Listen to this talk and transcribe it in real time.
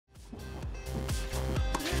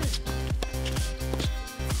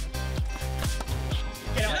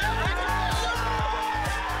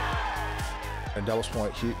A doubles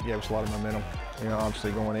point gave us a lot of momentum,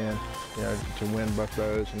 obviously going in, to win both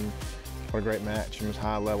those. And what a great match. It was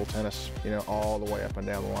high-level tennis, all the way up and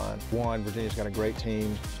down the line. One, Virginia's got a great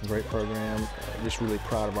team, great program. Just really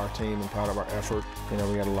proud of our team and proud of our effort. We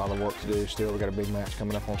got a lot of work to do still. We got a big match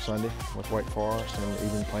coming up on Sunday with Wake Forest, and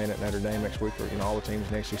even playing at Notre Dame next week. All the teams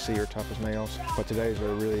in the ACC are tough as nails. But today's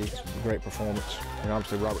a really great performance. And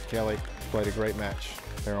obviously Robert Kelly played a great match.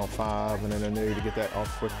 They're on 5, and then they knew to get that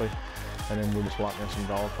off quickly. And then we just locked in some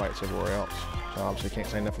dog fights everywhere else. So obviously can't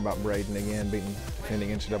say enough about Braden again, beating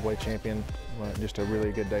defending NCAA champion. Just a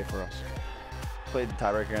really good day for us. Played the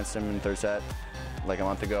tiebreaker against him in the third set like a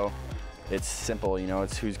month ago. It's simple,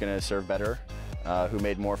 it's who's going to serve better, who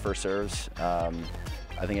made more first serves. I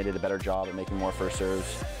think I did a better job at making more first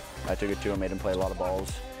serves. I took it to him, made him play a lot of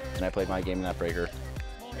balls, and I played my game in that breaker.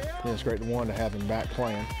 Yeah, it's great to have him back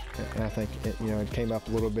playing, and I think it came up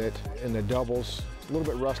a little bit in the doubles. A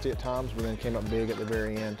little bit rusty at times, but then came up big at the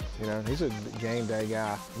very end. He's a game day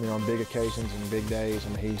guy. On big occasions and big days,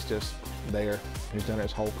 and he's just there. He's done it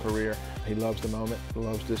his whole career. He loves the moment,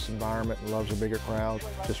 loves this environment, loves a bigger crowd.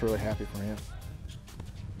 Just really happy for him.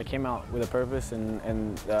 I came out with a purpose,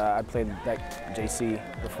 and I played that JC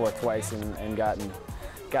before twice and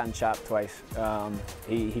gotten chopped twice.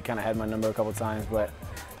 He kind of had my number a couple times, but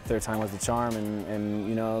third time was the charm, and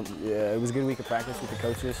it was a good week of practice with the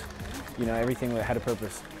coaches. Everything had a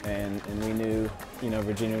purpose, and we knew,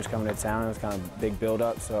 Virginia was coming to town. It was kind of a big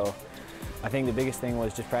build-up, so I think the biggest thing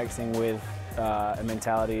was just practicing with a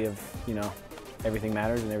mentality of, everything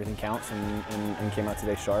matters and everything counts, and came out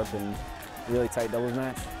today sharp, and really tight doubles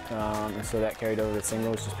match, and so that carried over to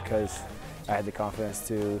singles just because I had the confidence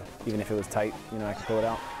to, even if it was tight, I could pull it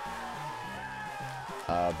out.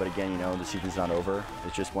 But again, the season's not over.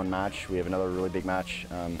 It's just one match. We have another really big match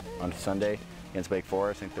on Sunday against Wake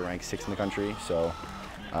Forest. I think they're ranked 6th in the country. So,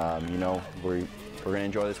 we're going to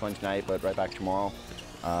enjoy this one tonight, but right back tomorrow.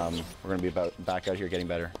 We're going to be back out here getting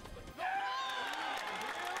better.